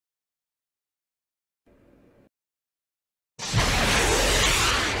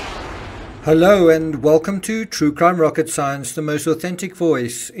Hello and welcome to True Crime Rocket Science, the most authentic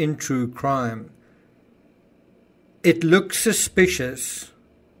voice in true crime. It looks suspicious.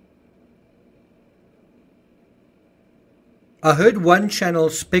 I heard one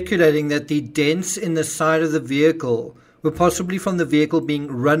channel speculating that the dents in the side of the vehicle were possibly from the vehicle being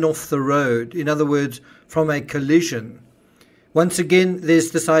run off the road, in other words, from a collision. Once again,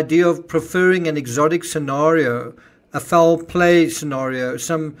 there's this idea of preferring an exotic scenario, a foul play scenario,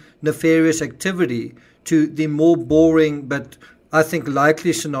 some nefarious activity, to the more boring but I think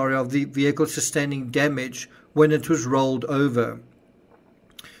likely scenario of the vehicle sustaining damage when it was rolled over.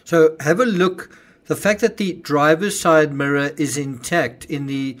 So have a look. The fact that the driver's side mirror is intact in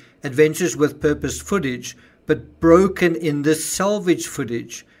the Adventures with Purpose footage but broken in this salvage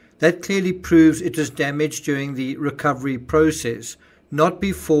footage, that clearly proves it was damaged during the recovery process, not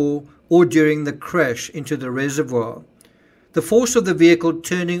before or during the crash into the reservoir. The force of the vehicle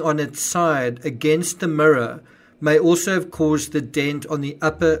turning on its side against the mirror may also have caused the dent on the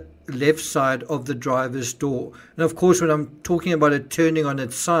upper left side of the driver's door. And of course, when I'm talking about it turning on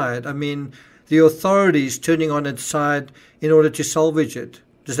its side, I mean the authorities turning on its side in order to salvage it.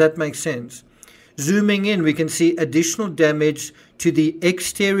 Does that make sense? Zooming in, we can see additional damage to the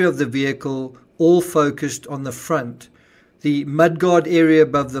exterior of the vehicle, all focused on the front. The mudguard area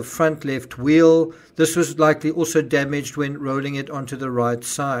above the front left wheel, this was likely also damaged when rolling it onto the right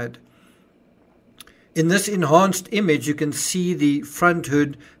side. In this enhanced image, you can see the front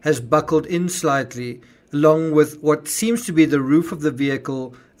hood has buckled in slightly, along with what seems to be the roof of the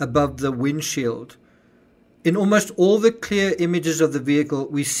vehicle above the windshield. In almost all the clear images of the vehicle,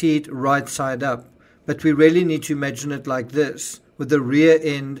 we see it right side up, but we really need to imagine it like this, with the rear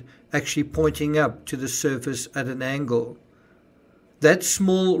end actually pointing up to the surface at an angle. That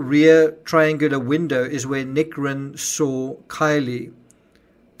small rear triangular window is where Nick Rinn saw Kylie.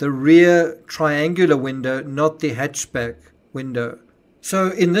 The rear triangular window, not the hatchback window. So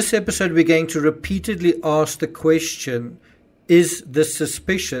in this episode, we're going to repeatedly ask the question, is this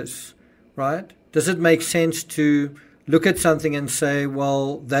suspicious, right? Does it make sense to look at something and say,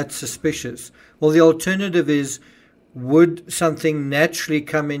 well, that's suspicious? Well, the alternative is, would something naturally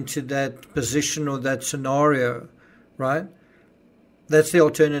come into that position or that scenario, right? That's the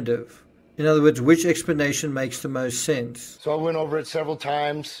alternative. In other words, which explanation makes the most sense? So I went over it several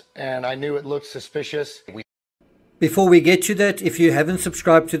times and I knew it looked suspicious. Before we get to that, if you haven't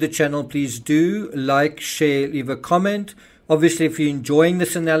subscribed to the channel, please do like, share, leave a comment. Obviously, if you're enjoying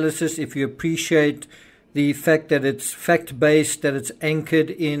this analysis, if you appreciate the fact that it's fact-based, that it's anchored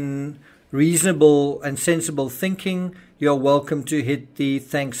in reasonable and sensible thinking, you're welcome to hit the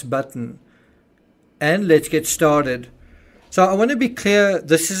thanks button. And let's get started. So I want to be clear,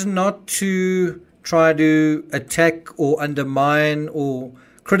 this is not to try to attack or undermine or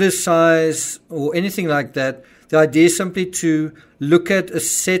criticize or anything like that. The idea is simply to look at a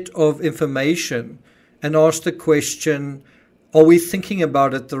set of information and ask the question, are we thinking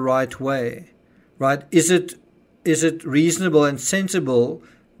about it the right way? Right? Is it reasonable and sensible,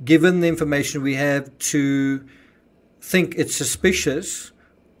 given the information we have, to think it's suspicious?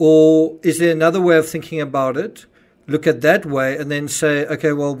 Or is there another way of thinking about it? Look at that way and then say,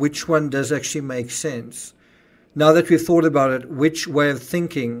 okay, well, which one does actually make sense? Now that we've thought about it, which way of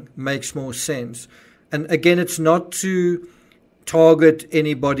thinking makes more sense? And again, it's not to target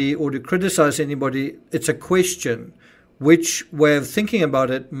anybody or to criticize anybody. It's a question. Which way of thinking about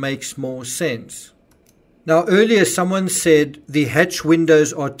it makes more sense? Now, earlier someone said the hatch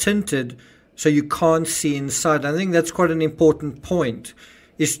windows are tinted so you can't see inside. I think that's quite an important point,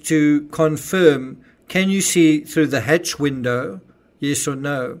 is to confirm, can you see through the hatch window, yes or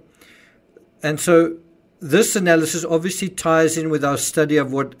no? And so this analysis obviously ties in with our study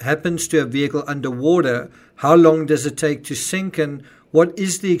of what happens to a vehicle underwater. How long does it take to sink, and what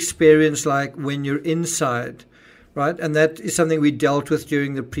is the experience like when you're inside, right? And that is something we dealt with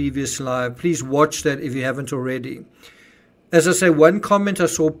during the previous live. Please watch that if you haven't already. As I say, one comment I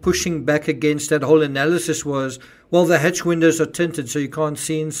saw pushing back against that whole analysis was, well, the hatch windows are tinted so you can't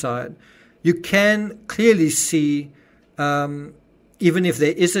see inside. You can clearly see, even if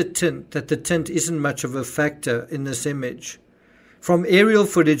there is a tint, that the tint isn't much of a factor in this image. From aerial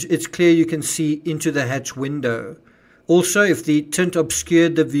footage, it's clear you can see into the hatch window. Also, if the tint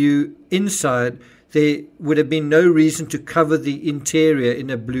obscured the view inside, there would have been no reason to cover the interior in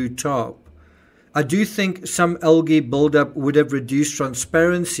a blue tarp. I do think some algae buildup would have reduced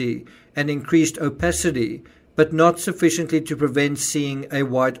transparency and increased opacity, but not sufficiently to prevent seeing a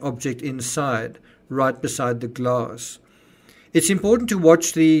white object inside, right beside the glass. It's important to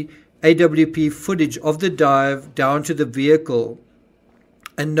watch the AWP footage of the dive down to the vehicle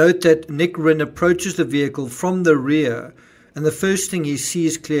And note that Nick Rinn approaches the vehicle from the rear, and the first thing he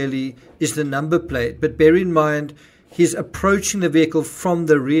sees clearly is the number plate. But bear in mind, he's approaching the vehicle from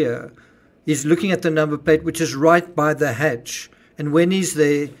the rear. He's looking at the number plate, which is right by the hatch. And when he's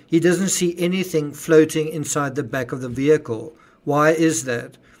there, he doesn't see anything floating inside the back of the vehicle. Why is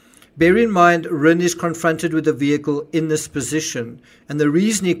that? Bear in mind, Rinn is confronted with the vehicle in this position. And the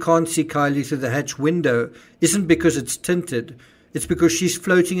reason he can't see Kylie through the hatch window isn't because it's tinted. It's because she's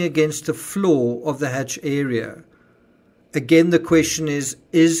floating against the floor of the hatch area. Again, the question is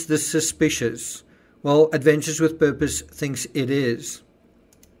this suspicious? Well, Adventures with Purpose thinks it is.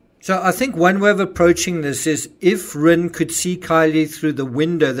 So I think one way of approaching this is, if Rinn could see Kylie through the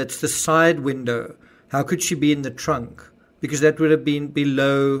window, that's the side window, how could she be in the trunk? Because that would have been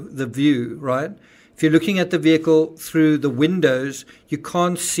below the view, right? If you're looking at the vehicle through the windows, you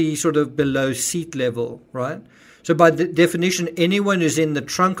can't see sort of below seat level, right? So by definition, anyone who's in the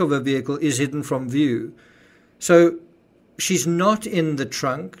trunk of a vehicle is hidden from view. So she's not in the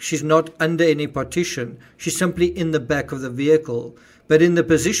trunk. She's not under any partition. She's simply in the back of the vehicle. But in the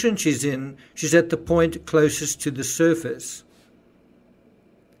position she's in, she's at the point closest to the surface.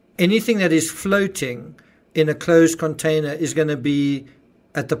 Anything that is floating in a closed container is going to be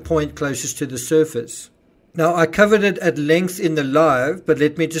at the point closest to the surface. Now, I covered it at length in the live, but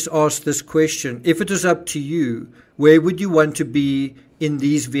let me just ask this question. If it was up to you, where would you want to be in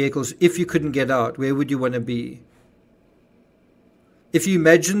these vehicles if you couldn't get out? Where would you want to be? If you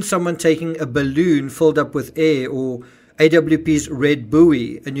imagine someone taking a balloon filled up with air, or AWP's red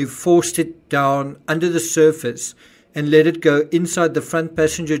buoy, and you forced it down under the surface and let it go inside the front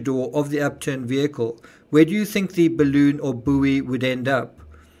passenger door of the upturned vehicle, where do you think the balloon or buoy would end up?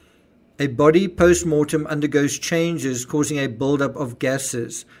 A body post-mortem undergoes changes causing a buildup of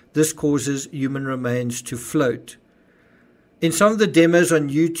gases. This causes human remains to float. In some of the demos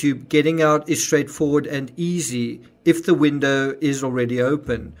on YouTube, getting out is straightforward and easy if the window is already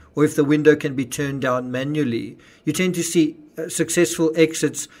open, or if the window can be turned down manually. You tend to see successful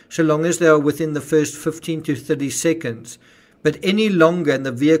exits so long as they are within the first 15 to 30 seconds. But any longer and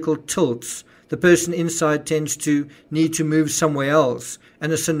the vehicle tilts, the person inside tends to need to move somewhere else,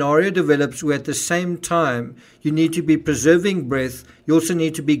 and a scenario develops where at the same time you need to be preserving breath, you also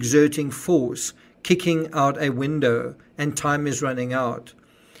need to be exerting force, kicking out a window, and time is running out.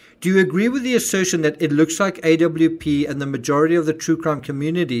 Do you agree with the assertion that it looks like AWP and the majority of the true crime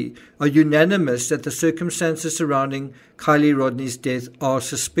community are unanimous that the circumstances surrounding Kylie Rodney's death are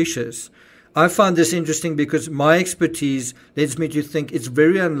suspicious? I find this interesting because my expertise leads me to think it's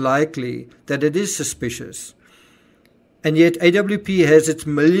very unlikely that it is suspicious. And yet AWP has its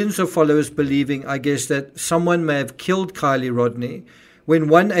millions of followers believing, I guess, that someone may have killed Kylie Rodney. When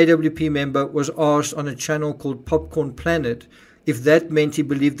one AWP member was asked on a channel called Popcorn Planet if that meant he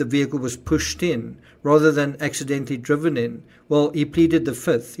believed the vehicle was pushed in rather than accidentally driven in, well, he pleaded the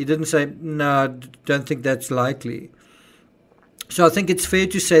fifth. He didn't say, no, I don't think that's likely. So I think it's fair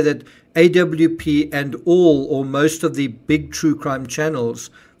to say that AWP and all or most of the big true crime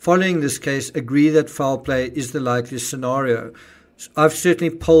channels following this case agree that foul play is the likeliest scenario. I've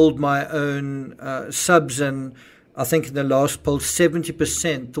certainly polled my own subs, and I think in the last poll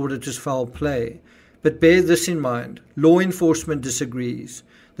 70% thought it was foul play. But bear this in mind, law enforcement disagrees,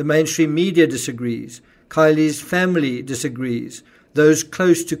 the mainstream media disagrees, Kylie's family disagrees, those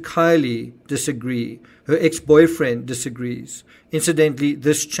close to Kylie disagree, her ex-boyfriend disagrees. Incidentally,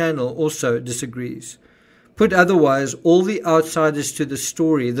 this channel also disagrees. Put otherwise, all the outsiders to the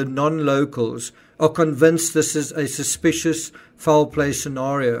story, the non-locals, are convinced this is a suspicious foul play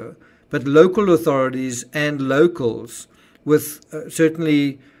scenario. But local authorities and locals, with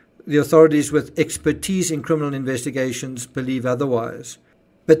certainly the authorities with expertise in criminal investigations, believe otherwise.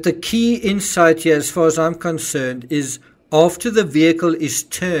 But the key insight here, as far as I'm concerned, is after the vehicle is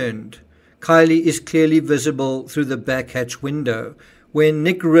turned, Kylie is clearly visible through the back hatch window. When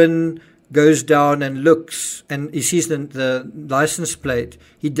Nick Rinn goes down and looks and he sees the license plate,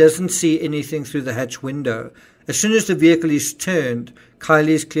 he doesn't see anything through the hatch window. As soon as the vehicle is turned, Kylie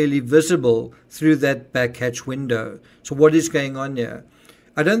is clearly visible through that back hatch window. So what is going on here?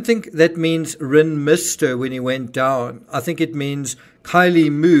 I don't think that means Rinn missed her when he went down. I think it means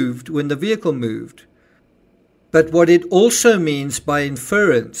Kylie moved when the vehicle moved. But what it also means by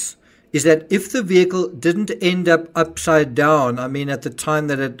inference is that if the vehicle didn't end up upside down, I mean at the time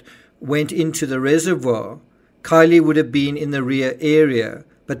that it went into the reservoir, Kylie would have been in the rear area,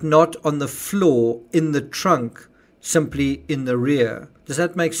 but not on the floor in the trunk, simply in the rear. Does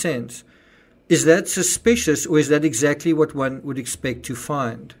that make sense? Is that suspicious, or is that exactly what one would expect to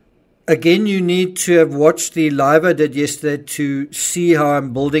find? again, you need to have watched the live I did yesterday to see how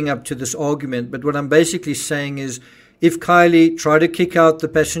I'm building up to this argument. But what I'm basically saying is, if Kylie tried to kick out the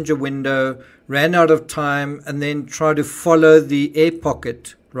passenger window, ran out of time, and then tried to follow the air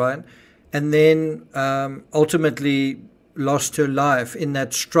pocket, right, and then ultimately lost her life in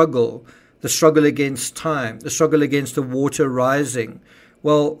that struggle, the struggle against time, the struggle against the water rising,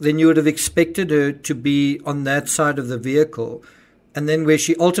 well, then you would have expected her to be on that side of the vehicle. And then where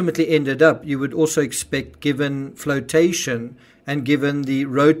she ultimately ended up, you would also expect, given flotation and given the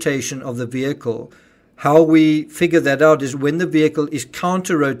rotation of the vehicle. How we figure that out is when the vehicle is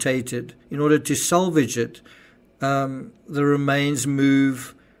counter-rotated in order to salvage it, the remains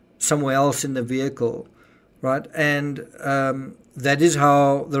move somewhere else in the vehicle, right? And that is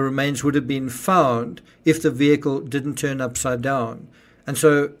how the remains would have been found if the vehicle didn't turn upside down. And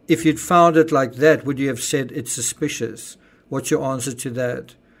so if you'd found it like that, would you have said it's suspicious? What's your answer to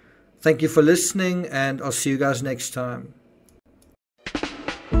that? Thank you for listening, and I'll see you guys next time.